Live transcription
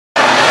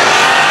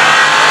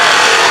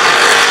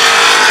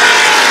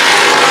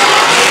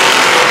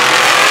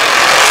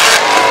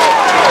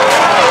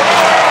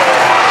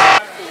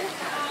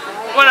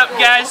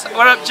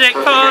What up, Jake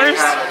Callers?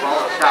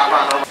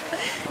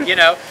 You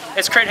know,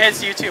 it's Crit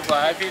Head's YouTube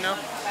live, you know.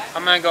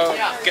 I'm gonna go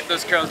get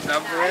those girls'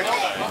 number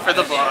for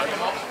the vlog.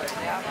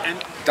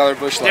 And Dollar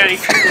Bush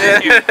Life.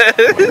 Let's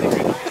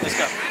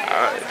go.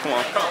 Alright, come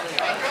on.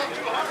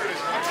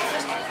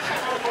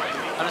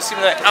 I'm just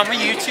gonna be like, I'm a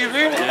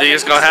YouTuber. You think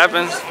it's gonna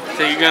happen?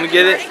 Think you're gonna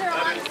get it?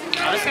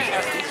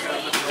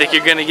 Think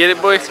you're gonna get it,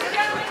 boy?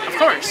 Of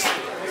course.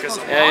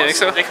 Yeah, you think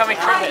so? They call me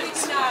Crit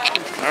Heads.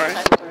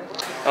 Alright.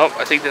 Oh,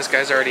 I think this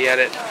guy's already at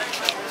it.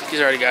 He's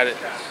already got it.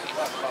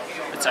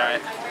 It's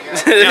alright.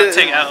 You don't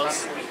take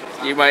L's.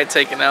 You might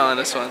take an L in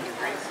this one.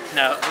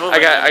 No. I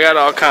got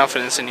all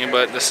confidence in you,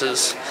 but this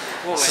is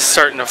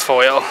starting to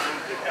foil.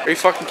 Are you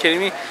fucking kidding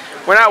me?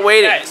 We're not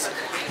waiting. Guys,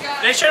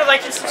 make sure to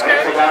like and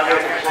subscribe.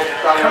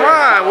 Come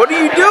on, what are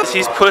you doing?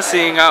 He's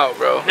pussying out,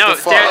 bro. No,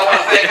 for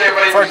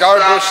a Dollar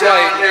Bush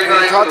Light,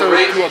 we talked to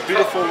a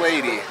beautiful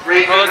lady.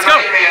 Well, let's go.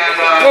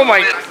 Oh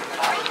my.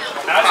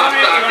 I was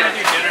wondering if you want to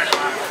do dinner.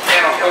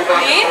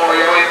 Me?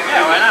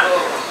 Yeah, why not? Oh,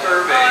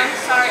 I'm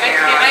sorry. I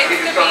can't. I have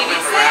to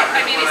babysit.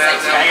 I babysit.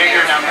 Can I get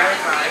your number?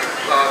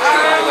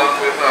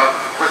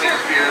 Britney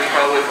Spears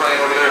probably playing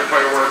over there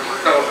fireworks.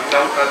 No,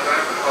 that's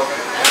it. Okay.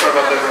 Sorry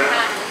about that, Brandon.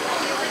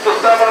 So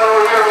stop on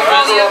over here. We'll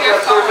go up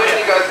that survey.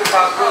 You guys can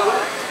pass through.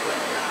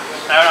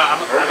 I don't know.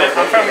 I'm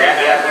from here,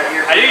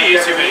 man. I do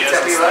YouTube videos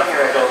and stuff.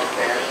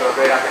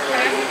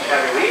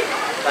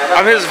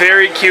 I'm his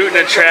very cute and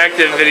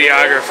attractive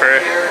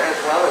videographer.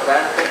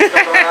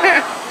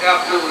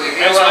 Absolutely.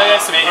 It was really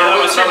nice to meet you.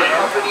 What's your name?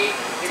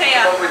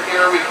 Taya.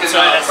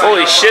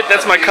 Holy shit,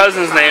 that's my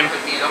cousin's name.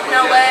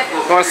 No way.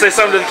 You want to say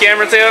something to the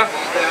camera, Taya?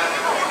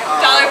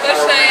 Dollar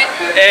Bush Light.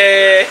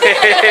 Hey,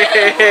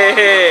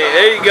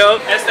 there you go.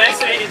 It's nice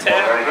to meet you,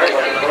 Taya.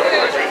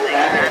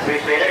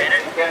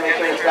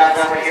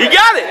 He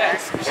got it.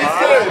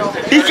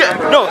 He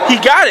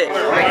got it.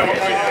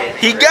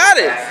 He got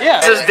it. Yeah.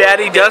 This is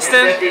Daddy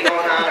Dustin.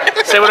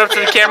 Say what up to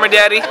the camera,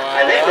 Daddy.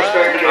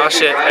 Oh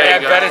shit, there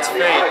you go. I bet it's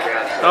fake.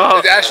 Oh.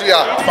 It's actually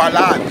a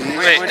falad.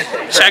 Wait,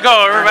 should I go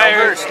over by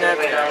her?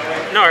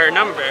 No, her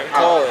number.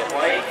 Call it.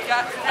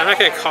 I'm not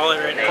gonna call it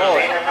right now. Call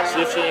it.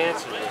 See if she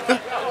answers.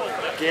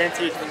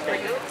 Guaranteed.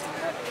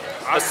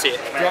 Let's see. Do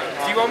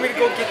you want me to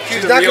go get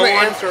you the real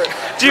one?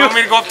 Do you want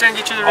me to go up there and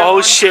get you the real one?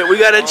 Oh shit, we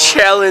got a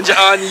challenge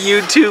on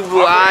YouTube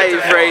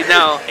Live right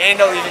now.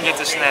 And I'll even get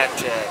the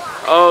Snapchat.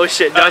 Oh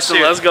shit, Dustin,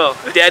 shoot. let's go.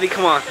 Daddy,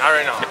 come on. All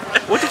right, now.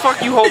 What the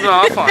fuck are you holding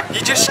off on?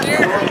 You just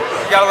scared her.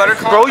 You gotta let her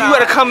calm Bro, down. you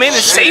gotta come in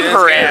and save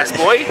her ass,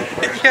 boy.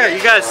 Yeah, you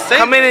guys say.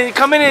 Come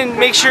in and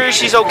make sure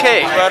she's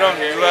okay. You let him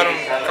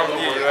come to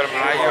you. You let him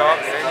eye you up,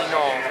 then you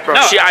know. Bro,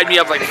 No. she eyed me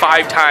up like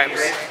 5 times.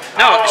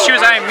 No, she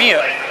was eyeing me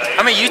up.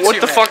 I'm a YouTuber. What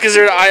the fuck is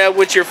there to eye up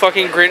with your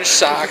fucking Grinch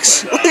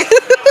socks?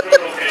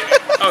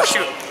 Oh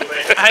shoot.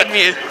 Eyed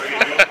me.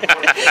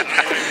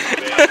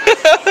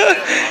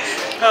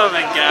 Oh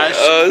my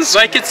gosh.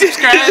 Like and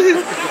subscribe.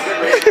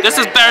 This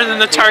is better than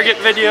the Target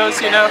videos,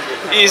 you know?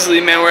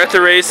 Easily, man. We're at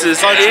the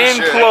races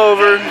in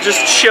Clover,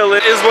 just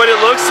chilling. Is what it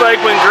looks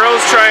like when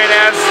girls try and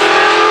ask.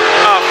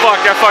 Oh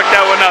fuck, I fucked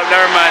that one up.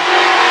 Never mind.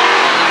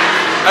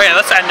 Okay,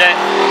 let's end it.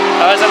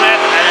 Oh, is that my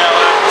end it?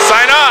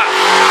 Sign off.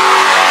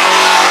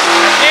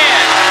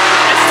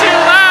 Yeah, it's too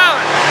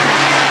loud.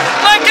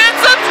 Like and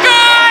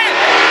subscribe.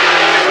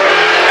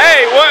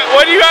 Hey,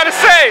 what do you gotta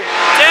say?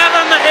 Down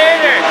on the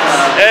haters.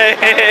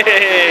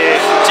 Hey.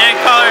 Jake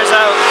Collar's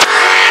out.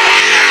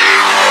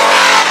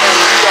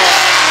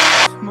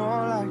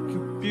 More like a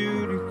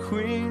beauty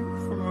queen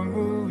from a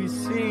movie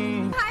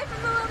scene. Hi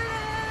from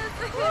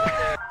the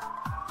wilderness.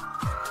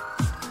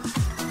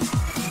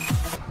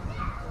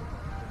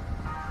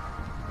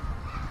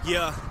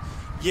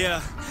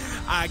 Yeah,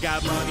 I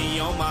got money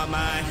on my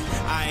mind,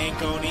 I ain't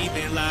gon'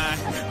 even lie.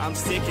 I'm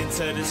sticking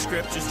to the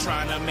scriptures,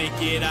 trying to make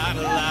it out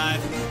alive.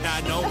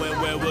 Not knowing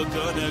where we're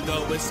gonna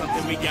go is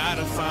something we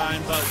gotta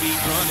find. But we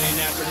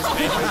running after this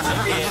paper to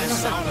get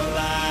us on the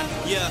line.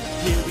 Yeah,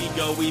 here we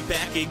go, we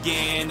back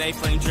again. They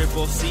flame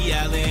triple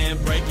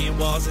CLN, breaking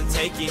walls and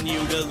taking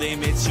you to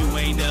limits you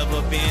ain't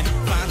never been.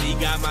 Finally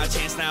got my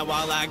chance, now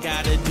all I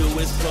gotta do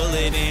is pull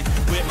it in.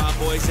 With my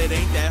boys, it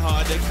ain't that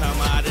hard to come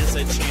out as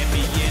a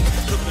champion.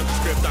 Looking up the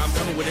script, I'm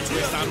coming with a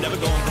twist. I'm never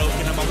going broke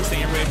and I'm always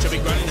staying rich. I'll be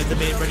grinding at the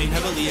bed, running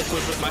heavily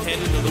equipped with my head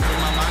in the loop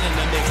and my mind in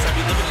the mix. I'll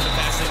be living in the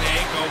fast and I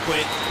ain't gon'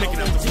 quit.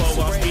 Picking up the flow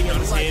while speeding on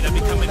his head. I'll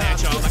be coming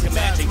at y'all like a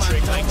magic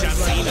trick, like John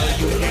Cena.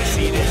 You can't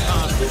see this,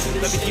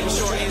 let me keep it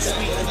short and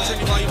sweet. Turn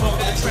your volume up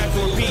on the track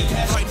or beat.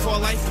 Fighting for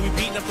our life, we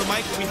beating up the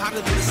mic. We hotter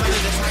than the sun at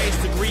its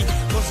highest degree.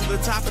 Close to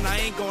the top and I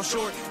ain't going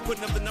short.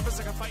 Putting up the numbers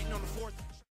like I'm fighting on the fourth.